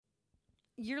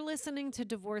You're listening to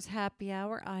Divorce Happy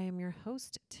Hour. I am your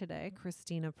host today,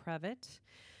 Christina Previtt.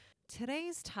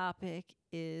 Today's topic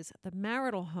is the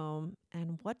marital home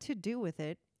and what to do with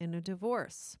it in a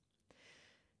divorce.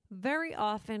 Very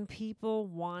often, people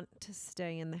want to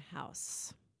stay in the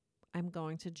house. I'm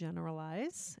going to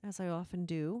generalize, as I often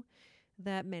do,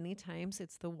 that many times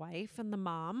it's the wife and the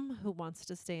mom who wants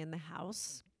to stay in the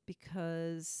house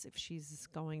because if she's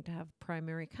going to have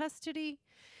primary custody,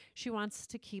 she wants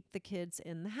to keep the kids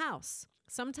in the house.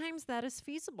 Sometimes that is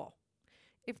feasible.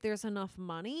 If there's enough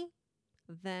money,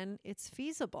 then it's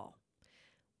feasible.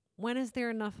 When is there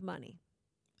enough money?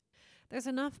 There's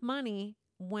enough money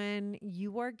when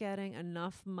you are getting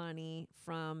enough money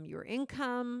from your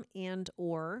income and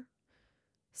or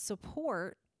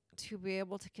support to be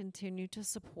able to continue to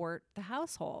support the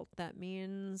household. That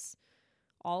means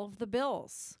all of the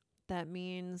bills. That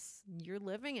means your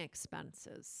living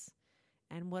expenses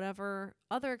and whatever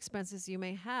other expenses you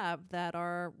may have that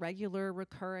are regular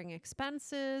recurring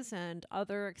expenses and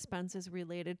other expenses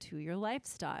related to your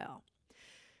lifestyle.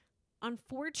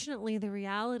 Unfortunately, the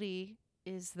reality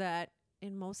is that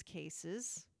in most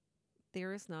cases,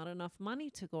 there is not enough money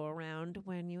to go around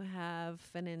when you have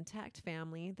an intact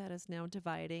family that is now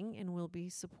dividing and will be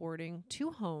supporting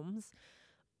two homes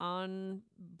on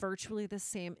virtually the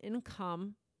same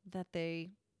income that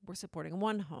they were supporting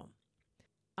one home.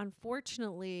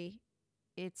 Unfortunately,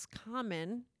 it's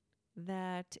common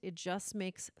that it just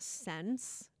makes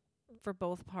sense for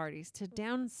both parties to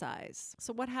downsize.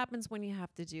 So what happens when you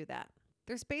have to do that?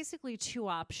 There's basically two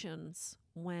options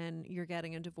when you're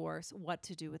getting a divorce, what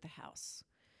to do with the house.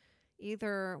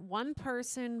 Either one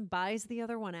person buys the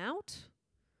other one out,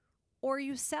 or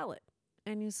you sell it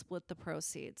and you split the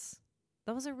proceeds.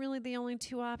 Those are really the only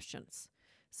two options.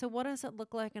 So what does it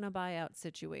look like in a buyout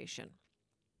situation?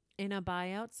 In a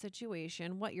buyout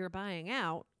situation, what you're buying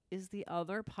out is the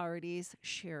other party's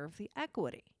share of the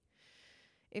equity.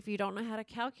 If you don't know how to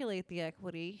calculate the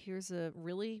equity, here's a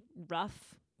really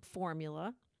rough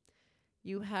formula.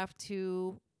 You have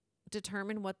to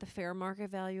determine what the fair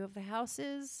market value of the house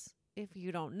is. If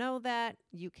you don't know that,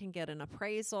 you can get an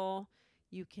appraisal.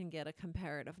 You can get a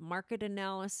comparative market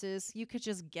analysis. You could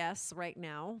just guess right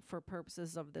now for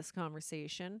purposes of this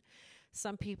conversation.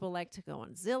 Some people like to go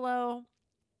on Zillow.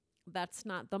 That's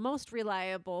not the most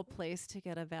reliable place to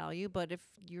get a value, but if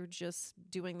you're just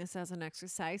doing this as an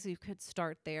exercise, you could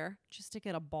start there just to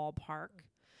get a ballpark.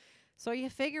 So you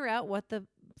figure out what the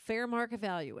fair market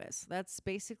value is. That's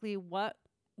basically what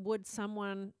would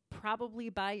someone probably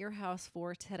buy your house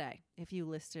for today if you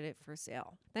listed it for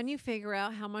sale. Then you figure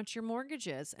out how much your mortgage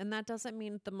is, and that doesn't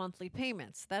mean the monthly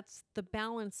payments. That's the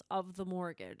balance of the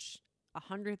mortgage.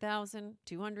 $100,000,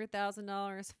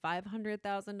 $200,000,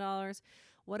 $500,000,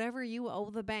 whatever you owe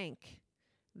the bank,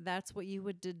 that's what you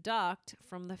would deduct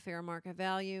from the fair market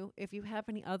value. If you have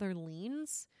any other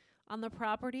liens on the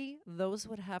property, those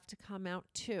would have to come out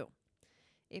too.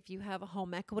 If you have a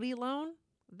home equity loan,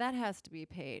 that has to be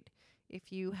paid.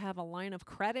 If you have a line of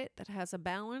credit that has a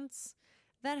balance,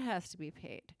 that has to be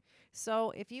paid.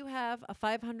 So if you have a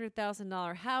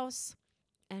 $500,000 house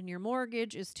and your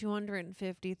mortgage is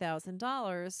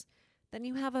 $250,000, then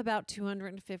you have about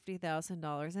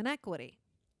 $250,000 in equity.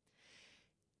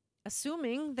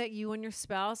 Assuming that you and your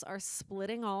spouse are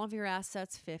splitting all of your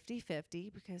assets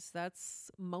 50-50, because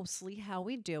that's mostly how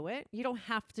we do it. You don't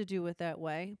have to do it that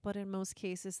way, but in most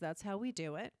cases, that's how we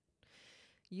do it.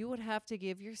 You would have to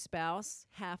give your spouse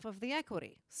half of the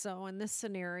equity. So in this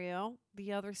scenario,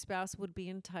 the other spouse would be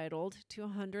entitled to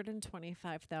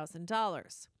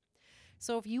 $125,000.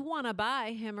 So if you want to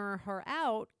buy him or her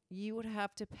out, you would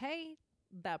have to pay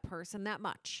that person that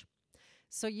much.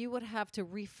 So you would have to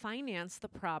refinance the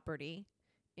property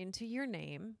into your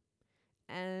name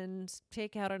and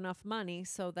take out enough money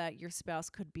so that your spouse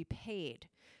could be paid.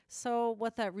 So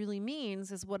what that really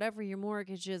means is whatever your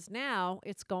mortgage is now,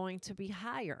 it's going to be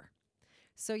higher.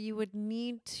 So you would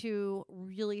need to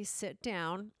really sit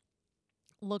down,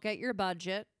 look at your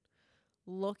budget,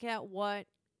 look at what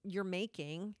you're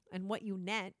making and what you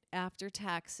net after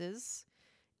taxes.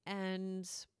 And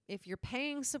if you're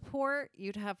paying support,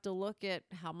 you'd have to look at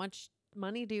how much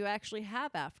money do you actually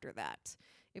have after that.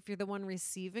 If you're the one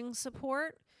receiving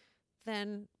support,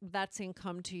 then that's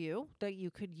income to you that you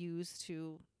could use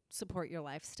to support your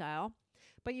lifestyle.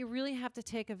 But you really have to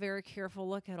take a very careful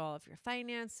look at all of your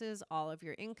finances, all of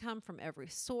your income from every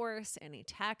source, any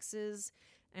taxes,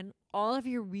 and all of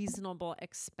your reasonable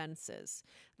expenses.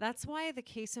 That's why the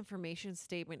case information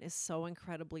statement is so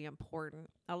incredibly important.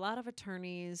 A lot of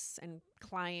attorneys and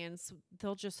clients,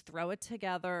 they'll just throw it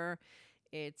together.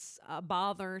 It's a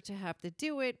bother to have to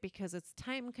do it because it's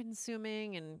time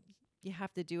consuming and You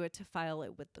have to do it to file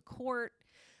it with the court,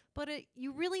 but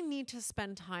you really need to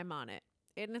spend time on it.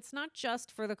 And it's not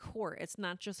just for the court. It's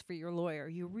not just for your lawyer.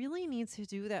 You really need to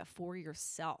do that for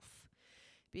yourself,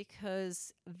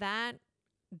 because that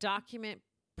document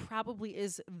probably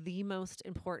is the most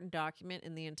important document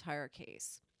in the entire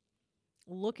case.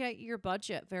 Look at your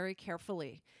budget very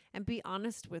carefully and be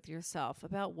honest with yourself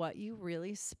about what you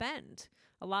really spend.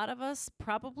 A lot of us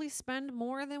probably spend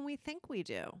more than we think we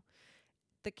do.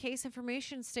 The case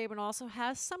information statement also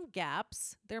has some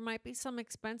gaps. There might be some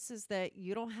expenses that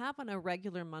you don't have on a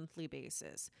regular monthly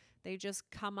basis. They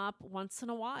just come up once in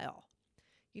a while.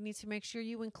 You need to make sure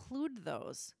you include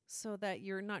those so that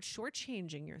you're not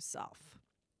shortchanging yourself.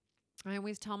 I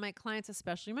always tell my clients,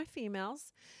 especially my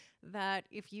females, that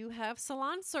if you have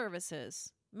salon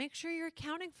services, make sure you're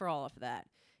accounting for all of that.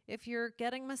 If you're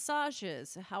getting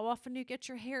massages, how often you get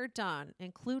your hair done,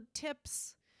 include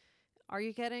tips. Are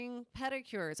you getting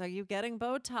pedicures? Are you getting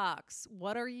Botox?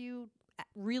 What are you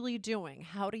really doing?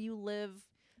 How do you live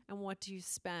and what do you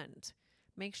spend?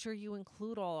 Make sure you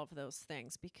include all of those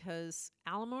things, because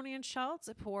alimony and child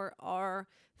support are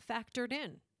factored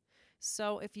in.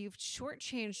 So if you've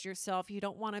shortchanged yourself, you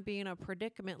don't want to be in a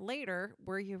predicament later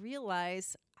where you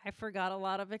realize, I forgot a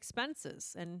lot of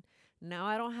expenses and now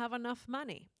I don't have enough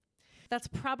money. That's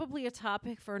probably a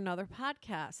topic for another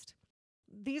podcast.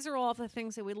 These are all the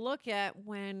things that we look at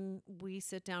when we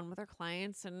sit down with our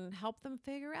clients and help them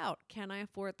figure out, can I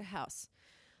afford the house?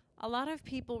 A lot of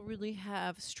people really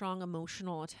have strong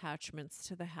emotional attachments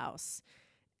to the house.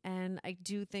 And I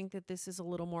do think that this is a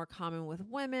little more common with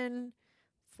women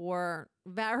for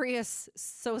various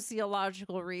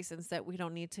sociological reasons that we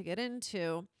don't need to get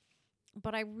into.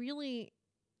 But I really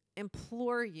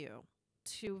implore you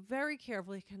to very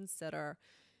carefully consider,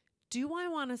 do I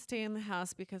want to stay in the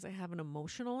house because I have an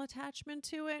emotional attachment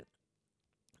to it,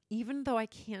 even though I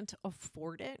can't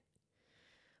afford it?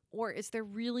 Or is there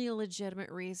really a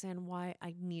legitimate reason why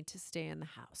I need to stay in the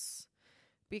house?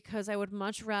 Because I would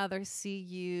much rather see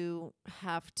you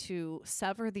have to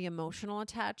sever the emotional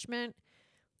attachment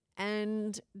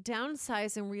and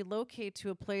downsize and relocate to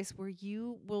a place where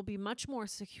you will be much more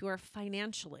secure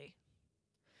financially.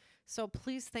 So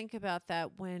please think about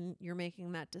that when you're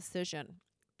making that decision.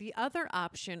 The other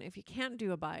option, if you can't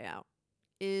do a buyout,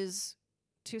 is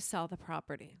to sell the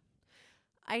property.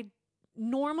 I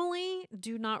normally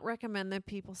do not recommend that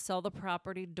people sell the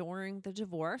property during the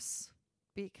divorce,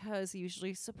 because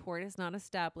usually support is not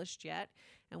established yet,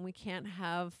 and we can't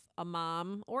have a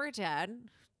mom or a dad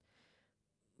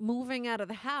moving out of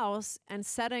the house and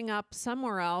setting up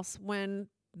somewhere else when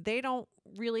they don't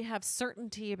really have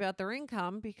certainty about their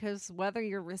income, because whether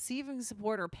you're receiving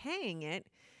support or paying it,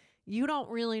 you don't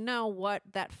really know what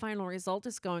that final result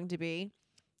is going to be.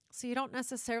 So you don't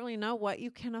necessarily know what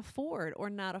you can afford or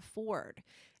not afford.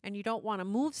 And you don't want to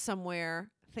move somewhere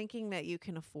thinking that you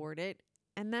can afford it,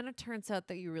 and then it turns out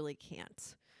that you really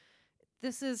can't.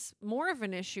 This is more of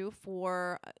an issue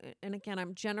for, and again,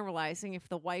 I'm generalizing, if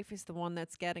the wife is the one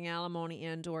that's getting alimony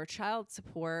and or child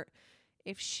support,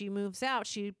 if she moves out,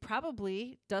 she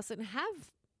probably doesn't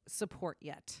have support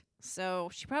yet. So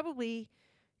she probably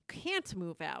can't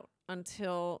move out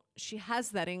until she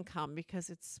has that income, because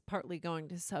it's partly going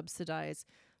to subsidize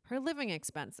her living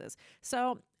expenses.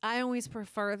 So I always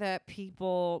prefer that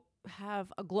people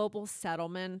have a global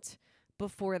settlement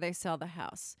before they sell the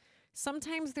house.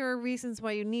 Sometimes there are reasons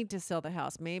why you need to sell the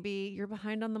house. Maybe you're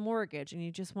behind on the mortgage and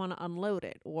you just want to unload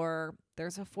it, or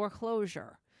there's a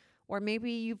foreclosure, or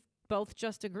maybe you've both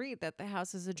just agreed that the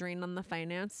house is a drain on the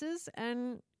finances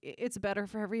and it's better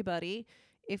for everybody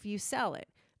if you sell it.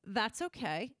 That's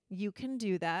okay. You can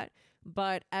do that.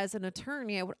 But as an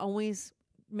attorney, I would always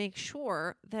make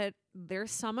sure that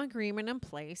there's some agreement in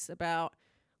place about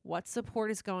what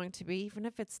support is going to be, even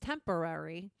if it's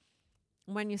temporary,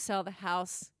 when you sell the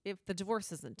house, if the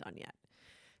divorce isn't done yet.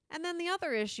 And then the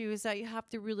other issue is that you have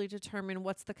to really determine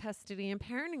what's the custody and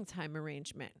parenting time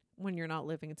arrangement when you're not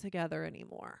living together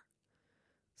anymore.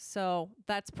 So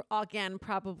that's, again,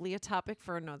 probably a topic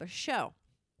for another show.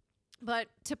 But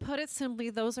to put it simply,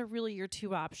 those are really your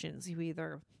two options. You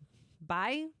either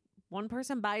buy, one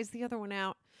person buys the other one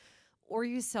out, or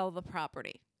you sell the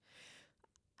property.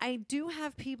 I do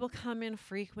have people come in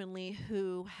frequently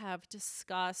who have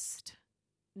discussed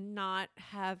not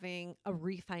having a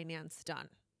refinance done.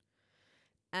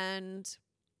 And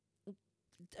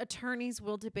attorneys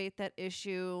will debate that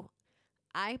issue.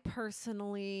 I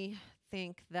personally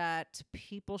think that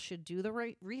people should do the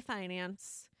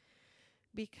refinance,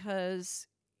 because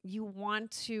you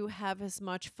want to have as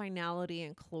much finality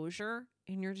and closure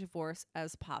in your divorce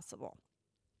as possible.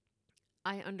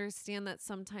 I understand that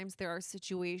sometimes there are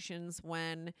situations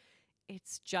when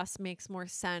it just makes more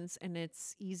sense and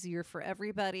it's easier for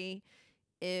everybody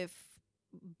if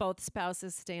both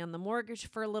spouses stay on the mortgage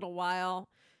for a little while.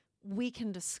 We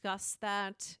can discuss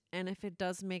that. And if it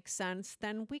does make sense,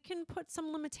 then we can put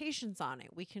some limitations on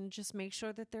it. We can just make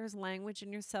sure that there's language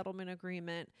in your settlement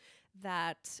agreement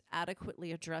that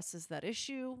adequately addresses that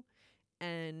issue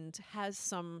and has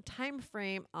some time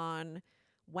frame on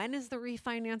when is the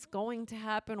refinance going to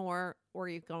happen, or are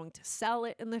you going to sell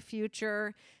it in the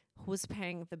future? Who's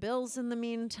paying the bills in the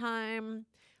meantime?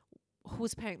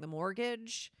 Who's paying the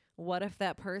mortgage? What if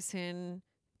that person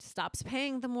stops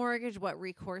paying the mortgage? What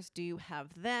recourse do you have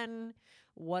then?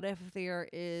 What if there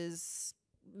is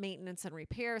maintenance and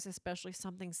repairs, especially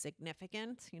something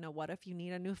significant? What if you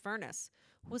need a new furnace?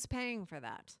 Who's paying for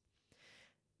that?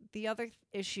 The other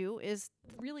issue is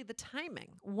really the timing.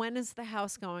 When is the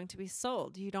house going to be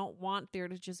sold? You don't want there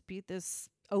to just be this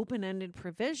open-ended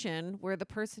provision where the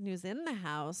person who's in the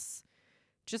house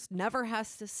just never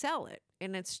has to sell it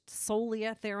and it's solely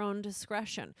at their own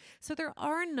discretion. So there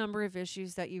are a number of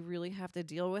issues that you really have to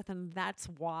deal with, and that's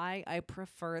why I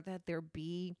prefer that there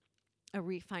be a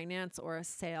refinance or a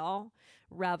sale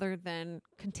rather than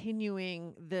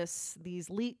continuing these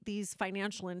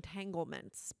financial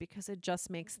entanglements, because it just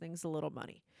makes things a little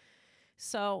muddy.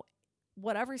 So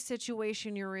whatever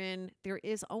situation you're in, there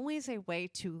is always a way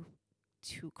to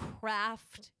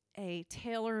craft a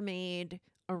tailor-made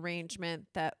arrangement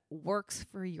that works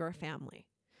for your family.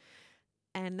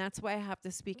 And that's why I have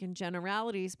to speak in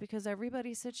generalities, because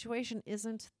everybody's situation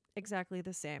isn't exactly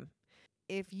the same.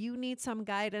 If you need some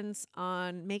guidance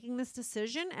on making this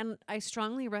decision, and I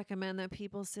strongly recommend that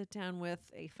people sit down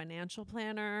with a financial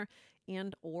planner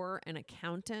and or an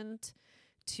accountant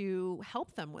to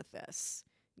help them with this.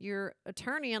 Your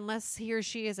attorney, unless he or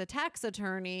she is a tax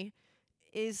attorney,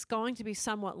 is going to be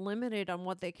somewhat limited on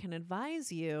what they can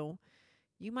advise you.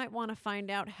 You might want to find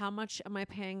out, how much am I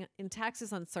paying in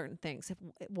taxes on certain things?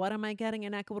 What am I getting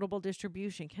in equitable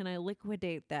distribution? Can I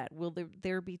liquidate that? Will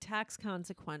there be tax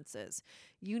consequences?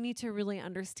 You need to really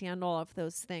understand all of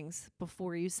those things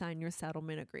before you sign your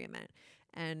settlement agreement.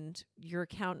 And your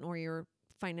accountant or your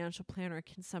financial planner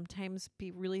can sometimes be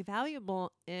really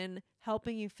valuable in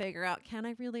helping you figure out, can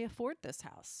I really afford this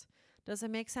house? Does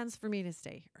it make sense for me to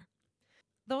stay here?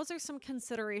 Those are some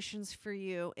considerations for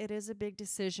you. It is a big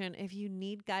decision. If you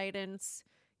need guidance,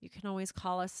 you can always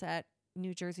call us at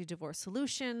New Jersey Divorce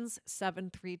Solutions,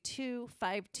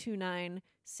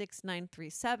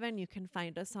 732-529-6937. You can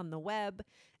find us on the web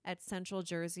at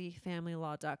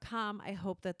centraljerseyfamilylaw.com. I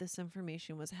hope that this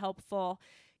information was helpful.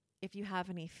 If you have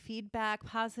any feedback,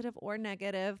 positive or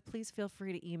negative, please feel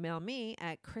free to email me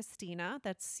at Christina,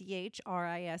 that's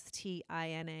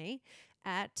CHRISTINA,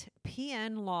 at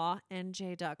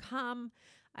pnlawnj.com.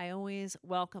 I always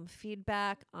welcome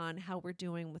feedback on how we're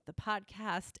doing with the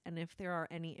podcast. And if there are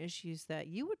any issues that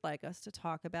you would like us to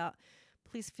talk about,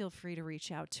 please feel free to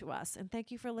reach out to us. And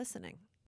thank you for listening.